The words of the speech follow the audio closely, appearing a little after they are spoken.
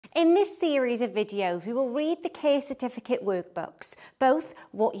In this series of videos, we will read the Care Certificate workbooks, both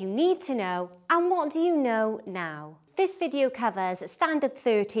what you need to know and what do you know now. This video covers Standard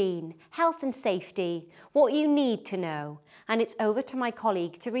 13, Health and Safety, what you need to know, and it's over to my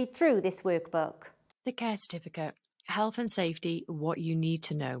colleague to read through this workbook. The Care Certificate, Health and Safety, what you need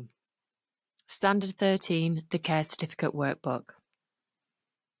to know. Standard 13, the Care Certificate Workbook.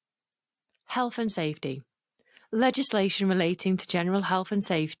 Health and Safety. Legislation relating to general health and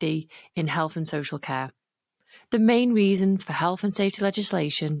safety in health and social care. The main reason for health and safety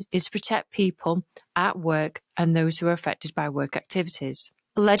legislation is to protect people at work and those who are affected by work activities.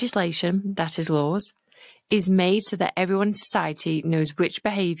 Legislation, that is laws, is made so that everyone in society knows which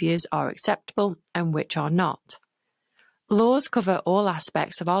behaviours are acceptable and which are not. Laws cover all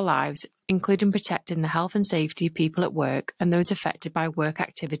aspects of our lives, including protecting the health and safety of people at work and those affected by work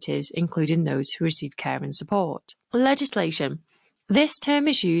activities, including those who receive care and support. Legislation. This term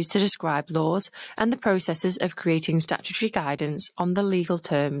is used to describe laws and the processes of creating statutory guidance on the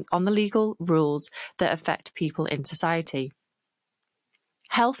legal rules that affect people in society.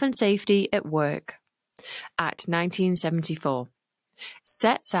 Health and Safety at Work Act 1974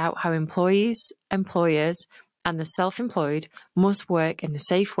 sets out how employees, employers, and the self-employed must work in a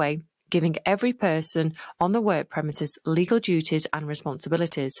safe way, giving every person on the work premises legal duties and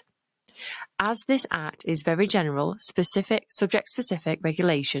responsibilities. As this Act is very general, subject-specific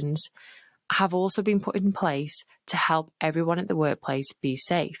regulations have also been put in place to help everyone at the workplace be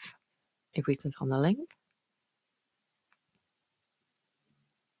safe. If we click on the link.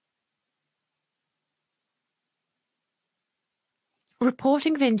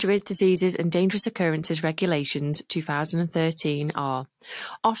 Reporting of Injuries, Diseases and Dangerous Occurrences Regulations 2013 are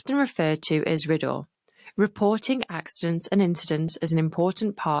often referred to as RIDDOR. Reporting accidents and incidents is an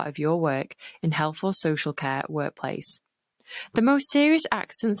important part of your work in health or social care workplace. The most serious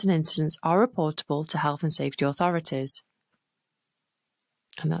accidents and incidents are reportable to health and safety authorities.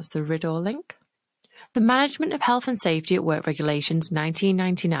 And that's the RIDDOR link. The Management of Health and Safety at Work Regulations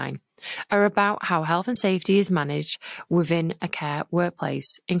 1999 are about how health and safety is managed within a care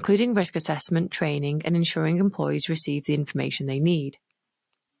workplace, including risk assessment, training, and ensuring employees receive the information they need.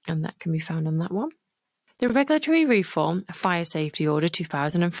 And that can be found on that one. The Regulatory Reform Fire Safety Order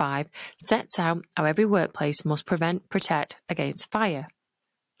 2005 sets out how every workplace must protect against fire.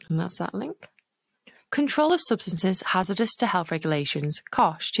 And that's that link. Control of Substances Hazardous to Health Regulations,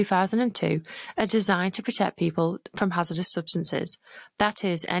 COSHH 2002, are designed to protect people from hazardous substances, that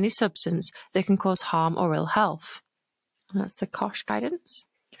is, any substance that can cause harm or ill health. And that's the COSHH guidance.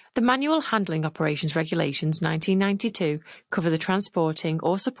 The Manual Handling Operations Regulations 1992 cover the transporting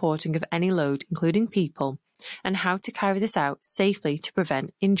or supporting of any load, including people, and how to carry this out safely to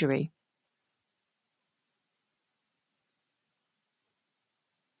prevent injury.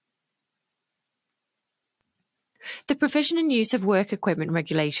 The Provision and Use of Work Equipment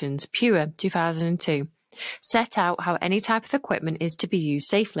Regulations, PURE 2002, set out how any type of equipment is to be used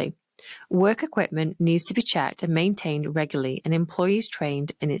safely. Work equipment needs to be checked and maintained regularly and employees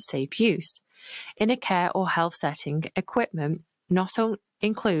trained in its safe use. In a care or health setting, equipment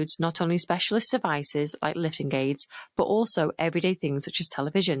includes not only specialist devices like lifting aids, but also everyday things such as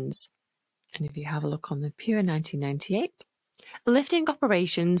televisions. And if you have a look on the PURE 1998, Lifting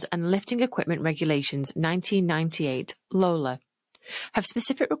Operations and Lifting Equipment Regulations 1998, LOLA, have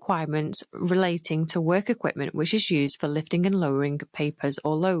specific requirements relating to work equipment which is used for lifting and lowering papers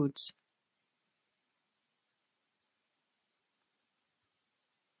or loads.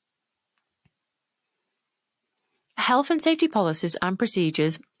 Health and safety policies and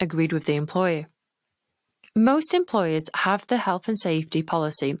procedures agreed with the employer. Most employers have the health and safety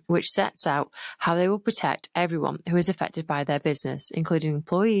policy which sets out how they will protect everyone who is affected by their business, including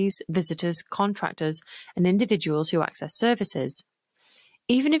employees, visitors, contractors, and individuals who access services.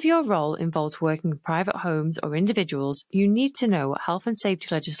 Even if your role involves working with private homes or individuals, you need to know what health and safety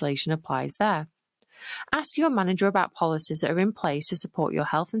legislation applies there. Ask your manager about policies that are in place to support your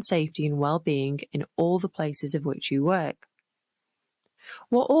health and safety and well-being in all the places of which you work.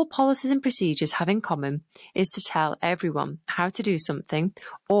 What all policies and procedures have in common is to tell everyone how to do something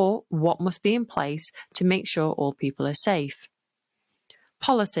or what must be in place to make sure all people are safe.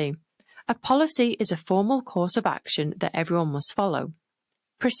 Policy. A policy is a formal course of action that everyone must follow.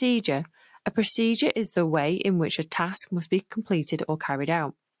 Procedure. A procedure is the way in which a task must be completed or carried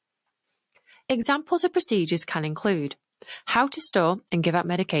out. Examples of procedures can include how to store and give out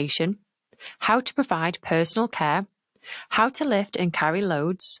medication, how to provide personal care, how to lift and carry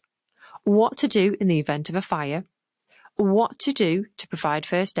loads, what to do in the event of a fire, what to do to provide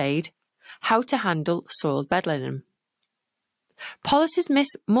first aid, how to handle soiled bed linen. Policies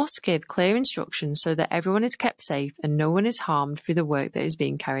must give clear instructions so that everyone is kept safe and no one is harmed through the work that is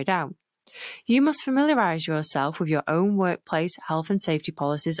being carried out. You must familiarise yourself with your own workplace health and safety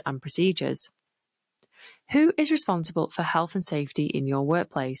policies and procedures. Who is responsible for health and safety in your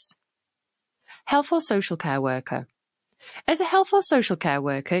workplace? Health or social care worker. As a health or social care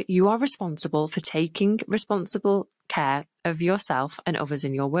worker, you are responsible for taking responsible care of yourself and others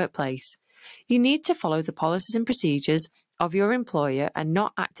in your workplace. You need to follow the policies and procedures of your employer and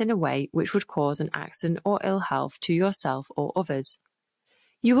not act in a way which would cause an accident or ill health to yourself or others.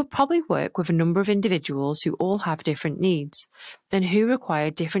 You will probably work with a number of individuals who all have different needs and who require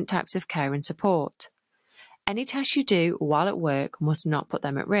different types of care and support. Any tasks you do while at work must not put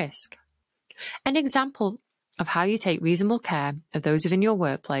them at risk. An example of how you take reasonable care of those within your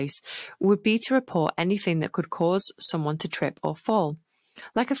workplace would be to report anything that could cause someone to trip or fall,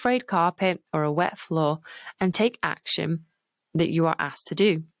 like a frayed carpet or a wet floor, and take action that you are asked to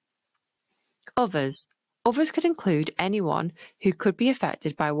do. Others could include anyone who could be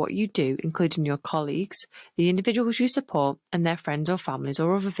affected by what you do, including your colleagues, the individuals you support, and their friends or families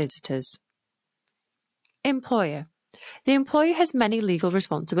or other visitors. Employer. The employer has many legal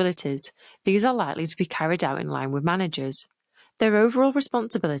responsibilities. These are likely to be carried out in line with managers. Their overall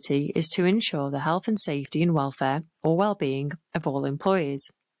responsibility is to ensure the health and safety and welfare or well-being of all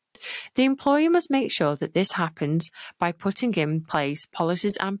employees. The employer must make sure that this happens by putting in place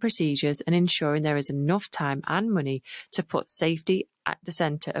policies and procedures and ensuring there is enough time and money to put safety at the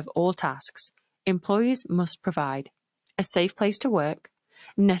centre of all tasks. Employers must provide a safe place to work,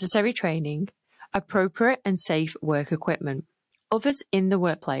 necessary training, appropriate and safe work equipment. Others in the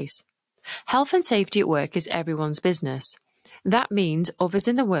workplace. Health and safety at work is everyone's business. That means others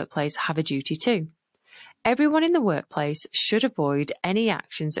in the workplace have a duty too. Everyone in the workplace should avoid any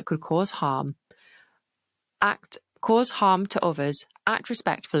actions that could cause harm to others, act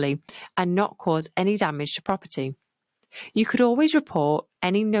respectfully, and not cause any damage to property. You could always report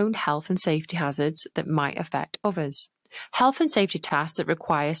any known health and safety hazards that might affect others. Health and safety tasks that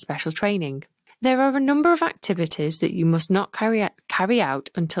require special training. There are a number of activities that you must not carry out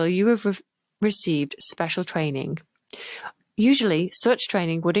until you have received special training. Usually, such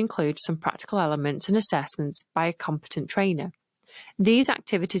training would include some practical elements and assessments by a competent trainer. These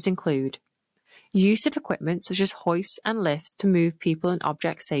activities include use of equipment such as hoists and lifts to move people and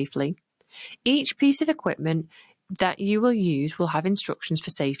objects safely. Each piece of equipment that you will use will have instructions for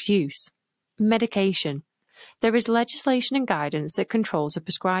safe use. Medication. There is legislation and guidance that controls the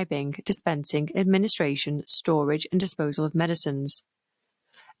prescribing, dispensing, administration, storage, and disposal of medicines.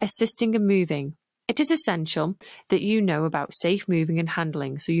 Assisting and moving. It is essential that you know about safe moving and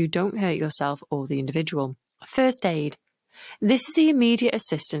handling so you don't hurt yourself or the individual. First aid. This is the immediate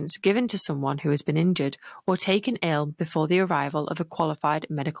assistance given to someone who has been injured or taken ill before the arrival of a qualified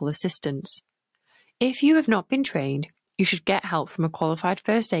medical assistance. If you have not been trained, you should get help from a qualified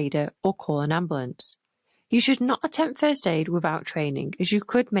first aider or call an ambulance. You should not attempt first aid without training, as you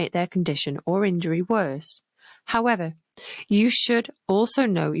could make their condition or injury worse. However, you should also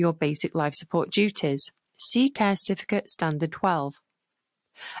know your basic life support duties. See Care Certificate Standard 12.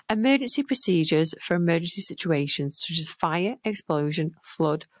 Emergency procedures for emergency situations such as fire, explosion,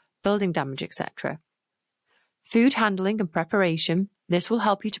 flood, building damage, etc. Food handling and preparation. This will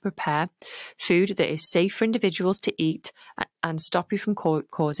help you to prepare food that is safe for individuals to eat and stop you from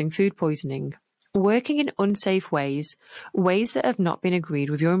causing food poisoning. Working in unsafe ways that have not been agreed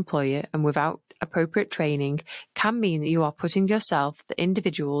with your employer and without appropriate training can mean that you are putting yourself, the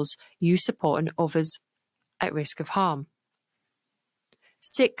individuals you support, and others at risk of harm.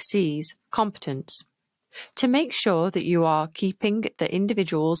 6 C's. Competence. To make sure that you are keeping the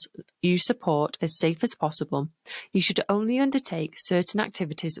individuals you support as safe as possible, you should only undertake certain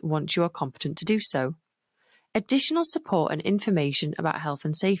activities once you are competent to do so. Additional support and information about health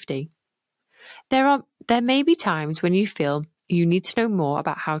and safety. There may be times when you feel you need to know more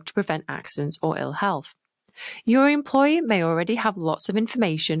about how to prevent accidents or ill health. Your employer may already have lots of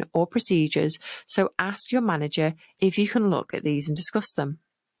information or procedures, so ask your manager if you can look at these and discuss them.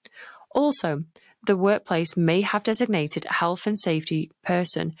 Also, the workplace may have designated a health and safety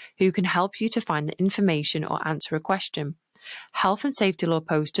person who can help you to find the information or answer a question. Health and safety law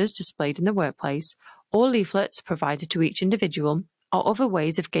posters displayed in the workplace or leaflets provided to each individual are other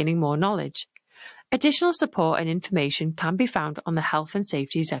ways of gaining more knowledge. Additional support and information can be found on the Health and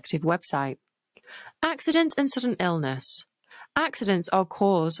Safety Executive website. Accident and sudden illness. Accidents are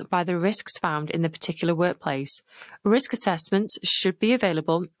caused by the risks found in the particular workplace. Risk assessments should be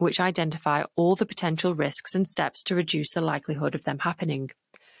available which identify all the potential risks and steps to reduce the likelihood of them happening.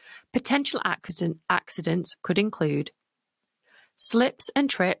 Potential accidents could include slips and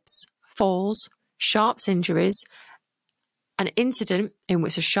trips, falls, sharp injuries, an incident in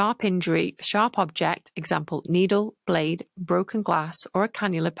which a sharp object, example, needle, blade, broken glass, or a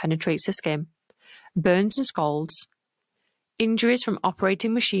cannula penetrates the skin, burns and scalds, injuries from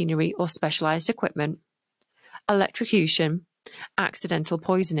operating machinery or specialized equipment, electrocution, accidental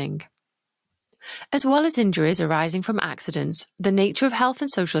poisoning. As well as injuries arising from accidents, the nature of health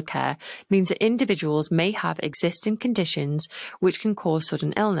and social care means that individuals may have existing conditions which can cause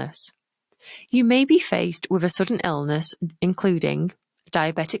sudden illness. You may be faced with a sudden illness including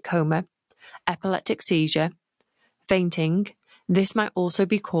diabetic coma, epileptic seizure, fainting. This might also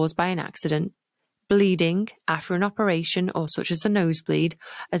be caused by an accident, bleeding after an operation or such as a nosebleed,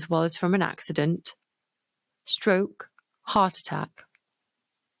 as well as from an accident, stroke, heart attack.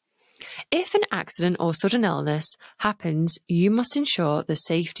 If an accident or sudden illness happens, you must ensure the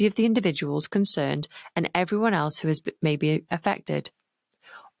safety of the individuals concerned and everyone else who may be affected.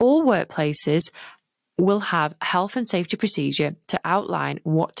 All workplaces will have a health and safety procedure to outline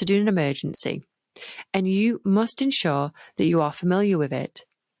what to do in an emergency, and you must ensure that you are familiar with it.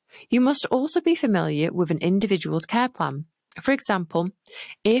 You must also be familiar with an individual's care plan. For example,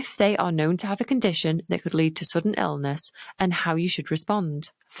 if they are known to have a condition that could lead to sudden illness and how you should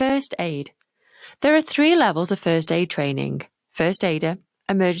respond. First aid. There are 3 levels of first aid training: first aider,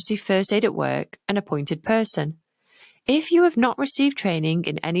 emergency first aid at work, and appointed person. If you have not received training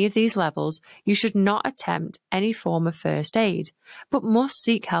in any of these levels, you should not attempt any form of first aid, but must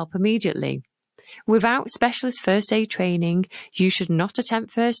seek help immediately. Without specialist first aid training, you should not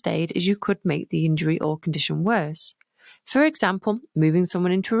attempt first aid as you could make the injury or condition worse. For example, moving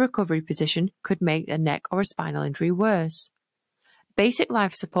someone into a recovery position could make a neck or a spinal injury worse. Basic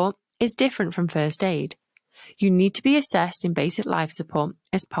life support is different from first aid. You need to be assessed in basic life support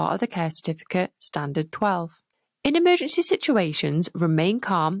as part of the Care Certificate Standard 12. In emergency situations, remain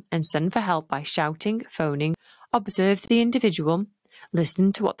calm and send for help by shouting, phoning, observe the individual,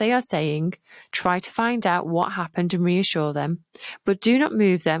 listen to what they are saying, try to find out what happened and reassure them, but do not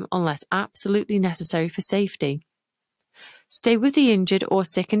move them unless absolutely necessary for safety. Stay with the injured or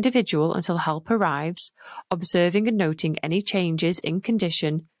sick individual until help arrives, observing and noting any changes in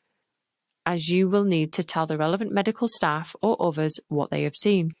condition, as you will need to tell the relevant medical staff or others what they have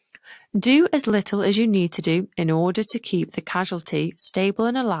seen. Do as little as you need to do in order to keep the casualty stable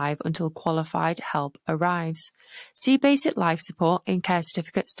and alive until qualified help arrives. See Basic Life Support in Care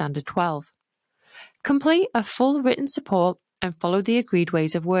Certificate Standard 12. Complete a full written support and follow the agreed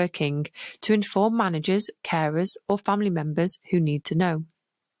ways of working to inform managers, carers, or family members who need to know.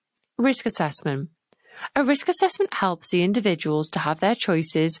 Risk assessment. A risk assessment helps the individuals to have their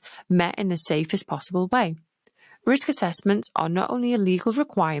choices met in the safest possible way. Risk assessments are not only a legal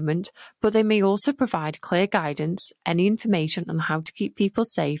requirement, but they may also provide clear guidance, any information on how to keep people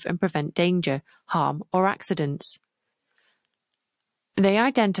safe and prevent danger, harm, or accidents. They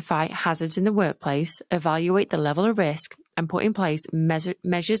identify hazards in the workplace, evaluate the level of risk, and put in place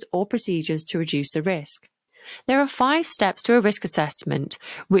measures or procedures to reduce the risk. There are 5 steps to a risk assessment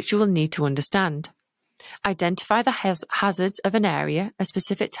which you will need to understand. Identify the hazards of an area, a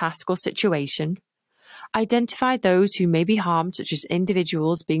specific task or situation. Identify those who may be harmed, such as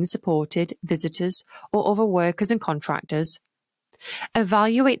individuals being supported, visitors, or other workers and contractors.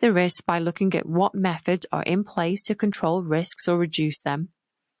 Evaluate the risk by looking at what methods are in place to control risks or reduce them.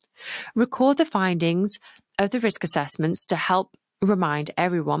 Record the findings of the risk assessments to help remind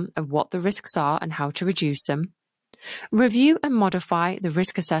everyone of what the risks are and how to reduce them. Review and modify the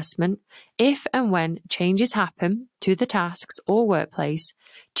risk assessment if and when changes happen to the tasks or workplace.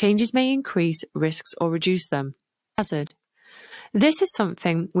 Changes may increase risks or reduce them. Hazard. This is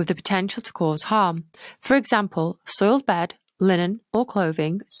something with the potential to cause harm. For example, soiled bed, linen or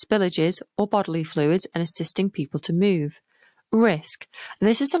clothing, spillages or bodily fluids, and assisting people to move. Risk.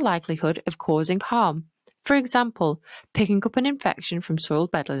 This is the likelihood of causing harm. For example, picking up an infection from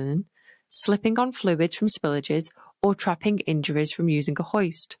soiled bed linen, slipping on fluids from spillages, or trapping injuries from using a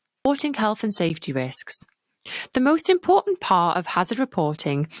hoist. Reporting health and safety risks. The most important part of hazard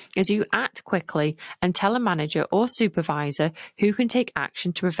reporting is you act quickly and tell a manager or supervisor who can take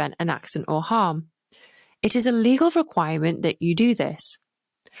action to prevent an accident or harm. It is a legal requirement that you do this.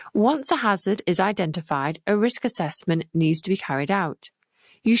 Once a hazard is identified, a risk assessment needs to be carried out.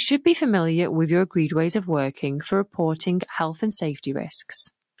 You should be familiar with your agreed ways of working for reporting health and safety risks.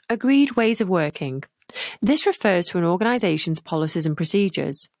 Agreed ways of working. This refers to an organisation's policies and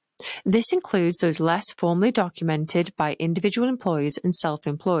procedures. This includes those less formally documented by individual employees and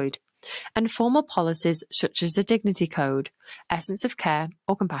self-employed, and formal policies such as the Dignity Code, Essence of Care,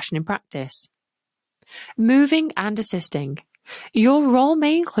 or Compassion in Practice. Moving and assisting. Your role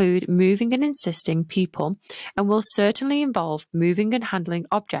may include moving and assisting people and will certainly involve moving and handling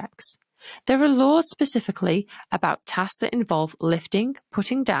objects. There are laws specifically about tasks that involve lifting,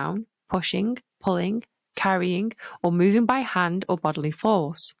 putting down, pushing, pulling, carrying, or moving by hand or bodily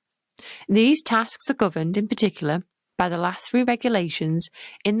force. These tasks are governed in particular by the last 3 regulations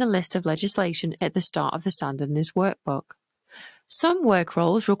in the list of legislation at the start of the standard in this workbook. Some work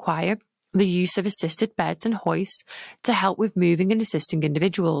roles require the use of assisted beds and hoists to help with moving and assisting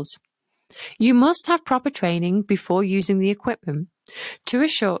individuals. You must have proper training before using the equipment to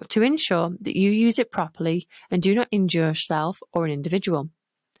ensure that you use it properly and do not injure yourself or an individual.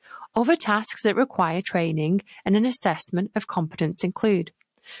 Other tasks that require training and an assessment of competence include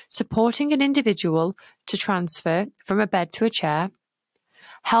supporting an individual to transfer from a bed to a chair,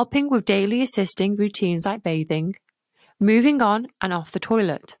 helping with daily assisting routines like bathing, moving on and off the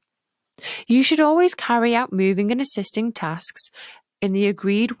toilet. You should always carry out moving and assisting tasks in the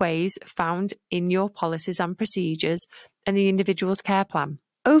agreed ways found in your policies and procedures and the individual's care plan.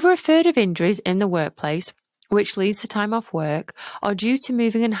 Over a third of injuries in the workplace, which leads to time off work, are due to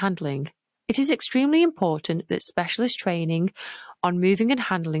moving and handling. It is extremely important that specialist training on moving and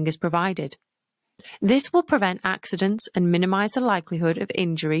handling is provided. This will prevent accidents and minimise the likelihood of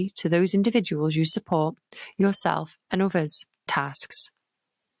injury to those individuals you support, yourself and others. Tasks.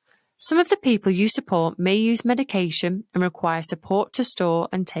 Some of the people you support may use medication and require support to store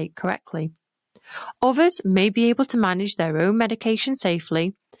and take correctly. Others may be able to manage their own medication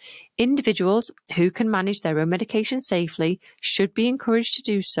safely. Individuals who can manage their own medication safely should be encouraged to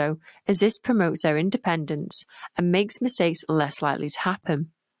do so, as this promotes their independence and makes mistakes less likely to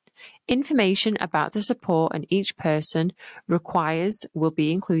happen. Information about the support and each person requires will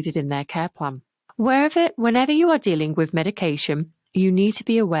be included in their care plan. Whenever you are dealing with medication, you need to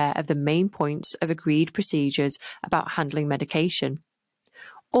be aware of the main points of agreed procedures about handling medication.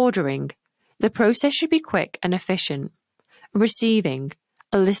 Ordering. The process should be quick and efficient. Receiving.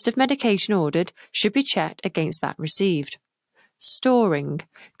 A list of medication ordered should be checked against that received. Storing.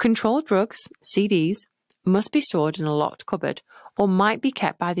 Controlled drugs, CDs, must be stored in a locked cupboard or might be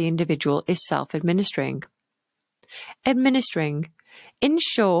kept by the individual is self-administering. Administering.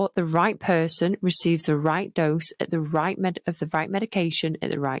 Ensure the right person receives the right dose at the right medication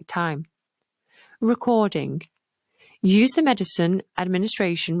at the right time. Recording. Use the medicine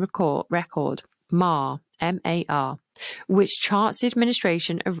administration record, MAR, M-A-R, which charts the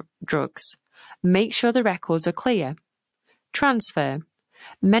administration of drugs. Make sure the records are clear. Transfer.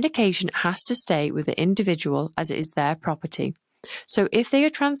 Medication has to stay with the individual as it is their property. So if they are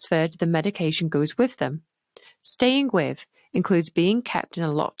transferred, the medication goes with them. Staying with includes being kept in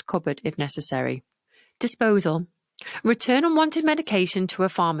a locked cupboard if necessary. Disposal. Return unwanted medication to a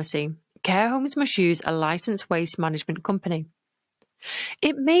pharmacy. Care homes must use a licensed waste management company.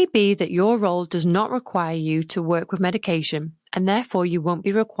 It may be that your role does not require you to work with medication, and therefore you won't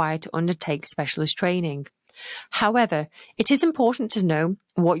be required to undertake specialist training. However, it is important to know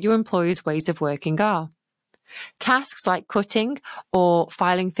what your employer's ways of working are. Tasks like cutting or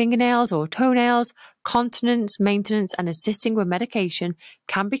filing fingernails or toenails, continence, maintenance, and assisting with medication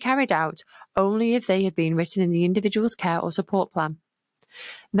can be carried out only if they have been written in the individual's care or support plan.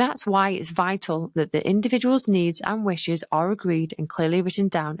 That's why it's vital that the individual's needs and wishes are agreed and clearly written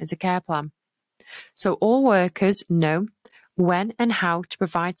down as a care plan, so all workers know when and how to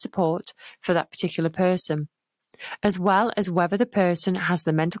provide support for that particular person, as well as whether the person has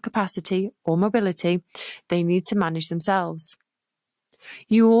the mental capacity or mobility they need to manage themselves.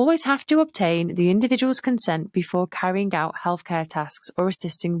 You always have to obtain the individual's consent before carrying out healthcare tasks or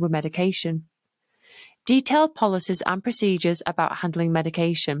assisting with medication. Detailed policies and procedures about handling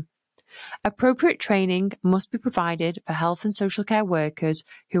medication. Appropriate training must be provided for health and social care workers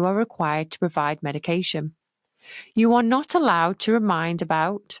who are required to provide medication. You are not allowed to remind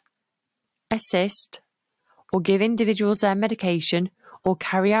about, assist, or give individuals their medication or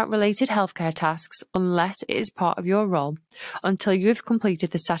carry out related healthcare tasks unless it is part of your role until you have completed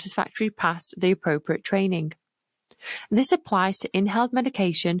the satisfactory past the appropriate training. This applies to inhaled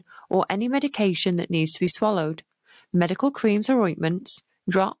medication or any medication that needs to be swallowed, medical creams or ointments,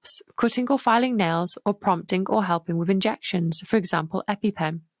 drops, cutting or filing nails, or prompting or helping with injections, for example,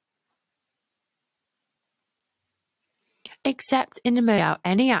 EpiPen. Except in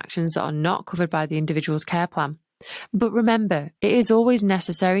any actions that are not covered by the individual's care plan. But remember, it is always a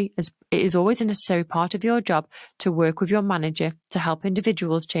necessary part of your job to work with your manager to help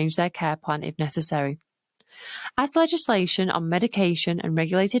individuals change their care plan if necessary. As legislation on medication and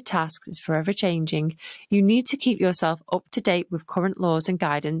regulated tasks is forever changing, you need to keep yourself up to date with current laws and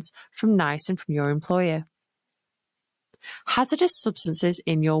guidance from NICE and from your employer. Hazardous substances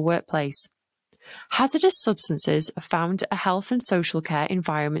in your workplace. Hazardous substances found at health and social care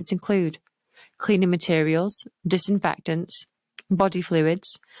environments include cleaning materials, disinfectants, body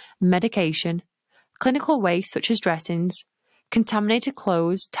fluids, medication, clinical waste such as dressings, contaminated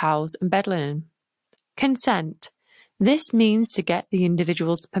clothes, towels, and bed linen. Consent. This means to get the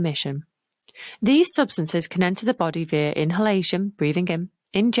individual's permission. These substances can enter the body via inhalation, breathing in,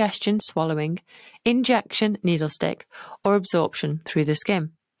 ingestion, swallowing, injection, needle stick, or absorption through the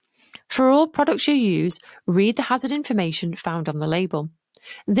skin. For all products you use, read the hazard information found on the label.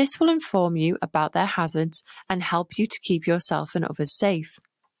 This will inform you about their hazards and help you to keep yourself and others safe.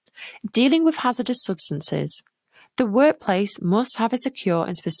 Dealing with hazardous substances. The workplace must have a secure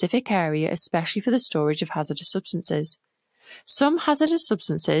and specific area, especially for the storage of hazardous substances. Some hazardous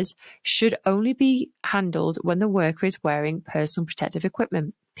substances should only be handled when the worker is wearing personal protective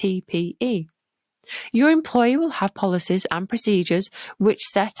equipment, PPE. Your employer will have policies and procedures which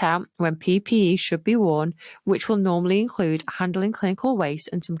set out when PPE should be worn, which will normally include handling clinical waste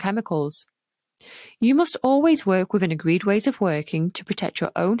and some chemicals. You must always work within agreed ways of working to protect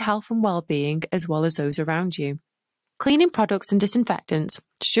your own health and well-being as well as those around you. Cleaning products and disinfectants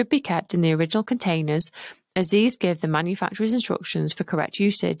should be kept in the original containers, as these give the manufacturer's instructions for correct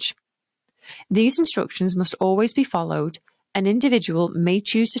usage. These instructions must always be followed. An individual may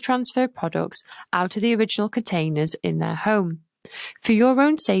choose to transfer products out of the original containers in their home. For your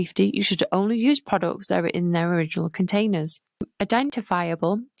own safety, you should only use products that are in their original containers.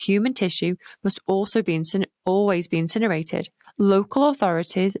 Identifiable human tissue must also always be incinerated. Local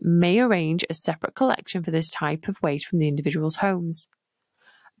authorities may arrange a separate collection for this type of waste from the individual's homes.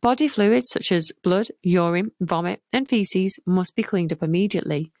 Body fluids such as blood, urine, vomit, and feces must be cleaned up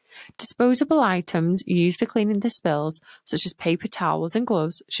immediately. Disposable items used for cleaning the spills, such as paper towels and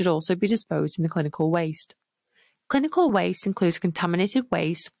gloves, should also be disposed in the clinical waste. Clinical waste includes contaminated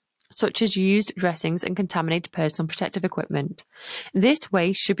waste, such as used dressings and contaminated personal protective equipment. This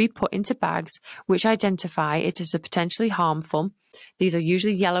waste should be put into bags which identify it as potentially harmful. These are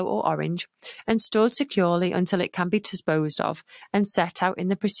usually yellow or orange, and stored securely until it can be disposed of and set out in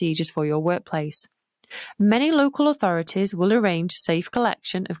the procedures for your workplace. Many local authorities will arrange safe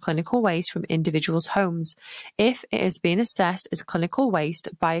collection of clinical waste from individuals' homes if it has been assessed as clinical waste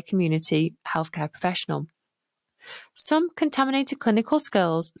by a community healthcare professional. Some contaminated clinical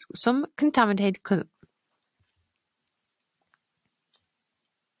spills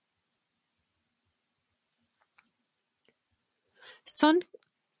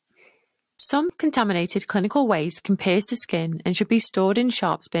Some contaminated clinical waste can pierce the skin and should be stored in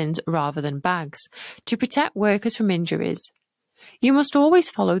sharps bins rather than bags to protect workers from injuries. You must always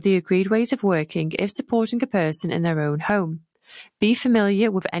follow the agreed ways of working if supporting a person in their own home. Be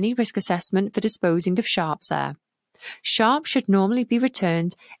familiar with any risk assessment for disposing of sharps there. Sharps should normally be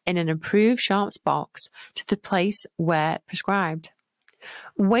returned in an approved sharps box to the place where prescribed.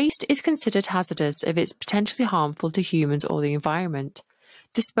 Waste is considered hazardous if it's potentially harmful to humans or the environment.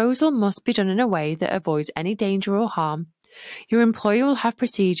 Disposal must be done in a way that avoids any danger or harm. Your employer will have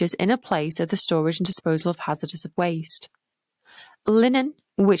procedures in place of the storage and disposal of hazardous waste. Linen,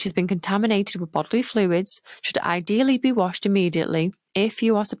 which has been contaminated with bodily fluids, should ideally be washed immediately if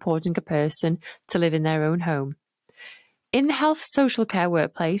you are supporting a person to live in their own home. In the health social care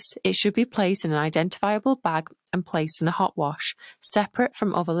workplace, it should be placed in an identifiable bag and placed in a hot wash, separate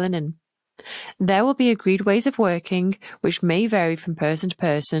from other linen. There will be agreed ways of working, which may vary from person to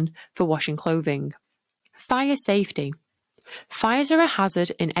person, for washing clothing. Fire safety. Fires are a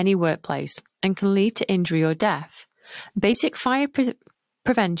hazard in any workplace and can lead to injury or death. Basic fire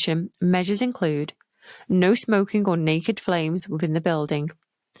prevention measures include no smoking or naked flames within the building.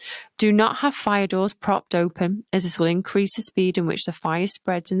 Do not have fire doors propped open, as this will increase the speed in which the fire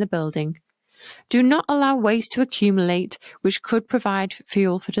spreads in the building. Do not allow waste to accumulate, which could provide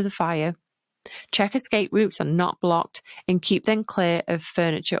fuel for the fire. Check escape routes are not blocked and keep them clear of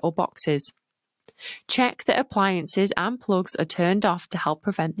furniture or boxes. Check that appliances and plugs are turned off to help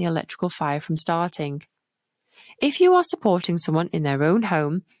prevent the electrical fire from starting. If you are supporting someone in their own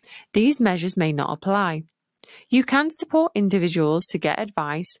home, these measures may not apply. You can support individuals to get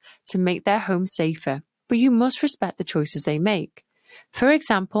advice to make their home safer, but you must respect the choices they make. For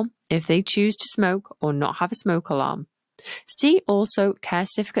example, if they choose to smoke or not have a smoke alarm. See also Care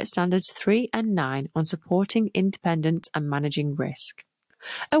Certificate Standards 3 and 9 on supporting independence and managing risk.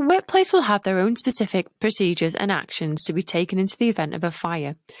 A workplace will have their own specific procedures and actions to be taken into the event of a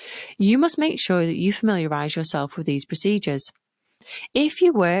fire. You must make sure that you familiarise yourself with these procedures. If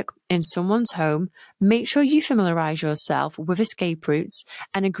you work in someone's home, make sure you familiarise yourself with escape routes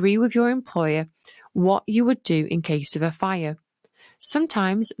and agree with your employer what you would do in case of a fire.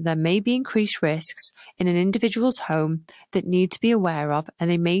 Sometimes there may be increased risks in an individual's home that need to be aware of, and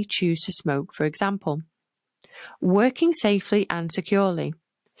they may choose to smoke, for example. Working safely and securely.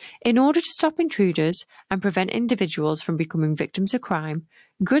 In order to stop intruders and prevent individuals from becoming victims of crime,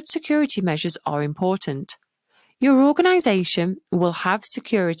 good security measures are important. Your organisation will have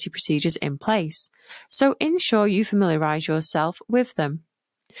security procedures in place, so ensure you familiarise yourself with them.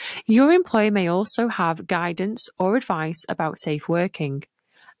 Your employer may also have guidance or advice about safe working.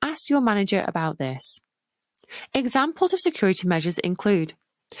 Ask your manager about this. Examples of security measures include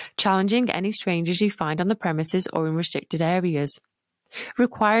challenging any strangers you find on the premises or in restricted areas,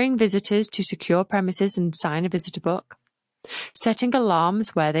 requiring visitors to secure premises and sign a visitor book, setting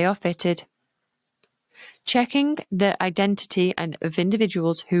alarms where they are fitted, checking the identity of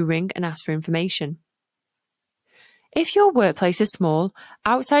individuals who ring and ask for information. If your workplace is small,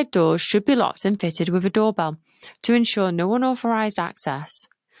 outside doors should be locked and fitted with a doorbell to ensure no unauthorised access.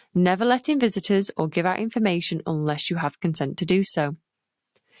 Never let in visitors or give out information unless you have consent to do so.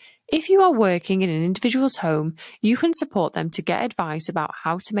 If you are working in an individual's home, you can support them to get advice about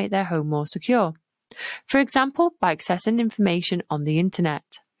how to make their home more secure. For example, by accessing information on the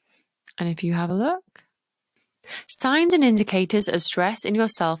internet. And if you have a look. Signs and indicators of stress in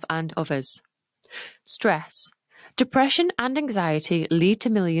yourself and others. Stress. Depression and anxiety lead to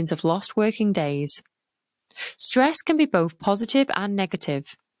millions of lost working days. Stress can be both positive and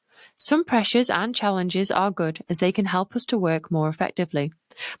negative. Some pressures and challenges are good as they can help us to work more effectively,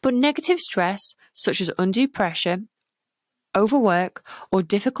 but negative stress, such as undue pressure, overwork, or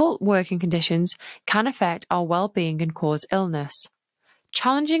difficult working conditions, can affect our well-being and cause illness.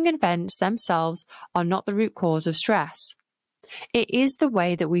 Challenging events themselves are not the root cause of stress. It is the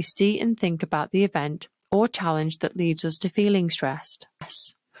way that we see and think about the event or challenge that leads us to feeling stressed.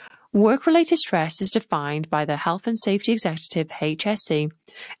 Work-related stress is defined by the Health and Safety Executive (HSE)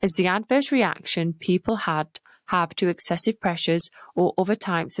 as the adverse reaction people have to excessive pressures or other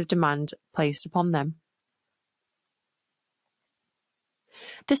types of demands placed upon them.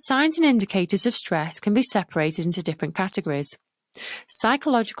 The signs and indicators of stress can be separated into different categories: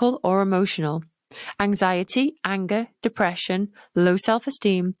 psychological or emotional, anxiety, anger, depression, low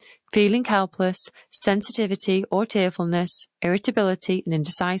self-esteem, feeling helpless, sensitivity or tearfulness, irritability and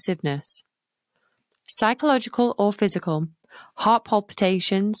indecisiveness. Psychological or physical, heart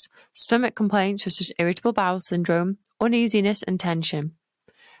palpitations, stomach complaints such as irritable bowel syndrome, uneasiness and tension.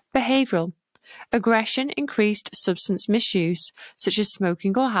 Behavioural, aggression, increased substance misuse such as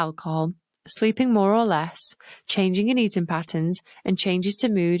smoking or alcohol, sleeping more or less, changing in eating patterns, and changes to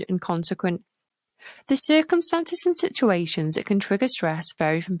mood and consequent. The circumstances and situations that can trigger stress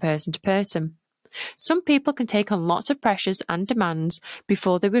vary from person to person. Some people can take on lots of pressures and demands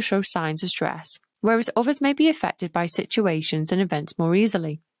before they will show signs of stress, whereas others may be affected by situations and events more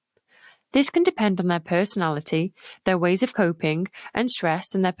easily. This can depend on their personality, their ways of coping, and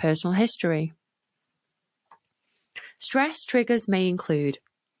stress and their personal history. Stress triggers may include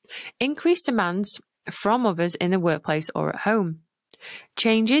increased demands from others in the workplace or at home,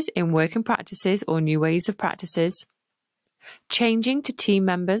 changes in working practices or new ways of practices, changing to team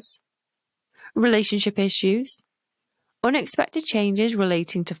members, relationship issues, unexpected changes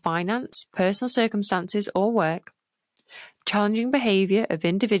relating to finance, personal circumstances or work, challenging behaviour of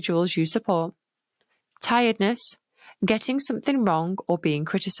individuals you support, tiredness, getting something wrong or being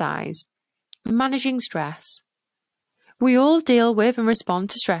criticised, managing stress. We all deal with and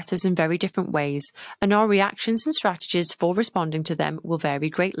respond to stresses in very different ways, and our reactions and strategies for responding to them will vary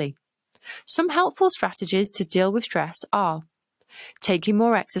greatly. Some helpful strategies to deal with stress are taking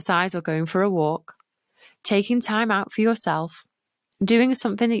more exercise or going for a walk, taking time out for yourself, doing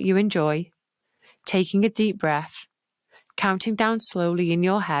something that you enjoy, taking a deep breath, counting down slowly in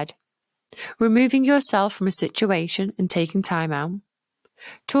your head, removing yourself from a situation and taking time out,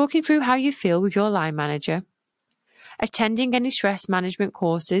 talking through how you feel with your line manager, attending any stress management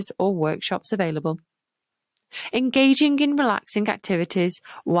courses or workshops available, engaging in relaxing activities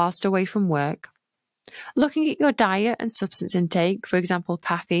whilst away from work, looking at your diet and substance intake, for example,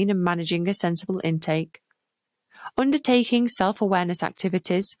 caffeine and managing a sensible intake, undertaking self-awareness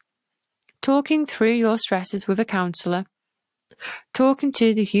activities, talking through your stresses with a counsellor, talking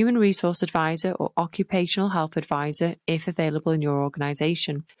to the human resource advisor or occupational health advisor if available in your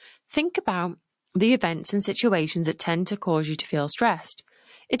organisation. Think about the events and situations that tend to cause you to feel stressed.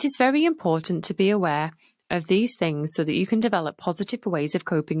 It is very important to be aware of these things so that you can develop positive ways of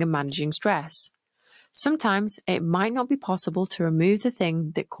coping and managing stress. Sometimes it might not be possible to remove the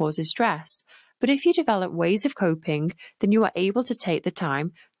thing that causes stress, but if you develop ways of coping, then you are able to take the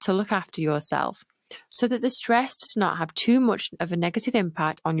time to look after yourself so that the stress does not have too much of a negative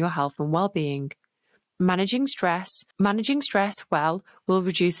impact on your health and well-being. Managing stress well will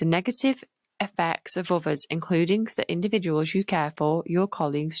reduce the negative effects of others, including the individuals you care for, your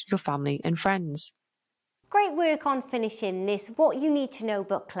colleagues, your family and friends. Great work on finishing this What You Need to Know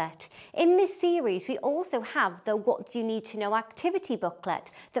booklet. In this series, we also have the What Do You Need to Know activity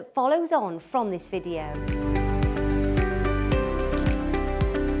booklet that follows on from this video.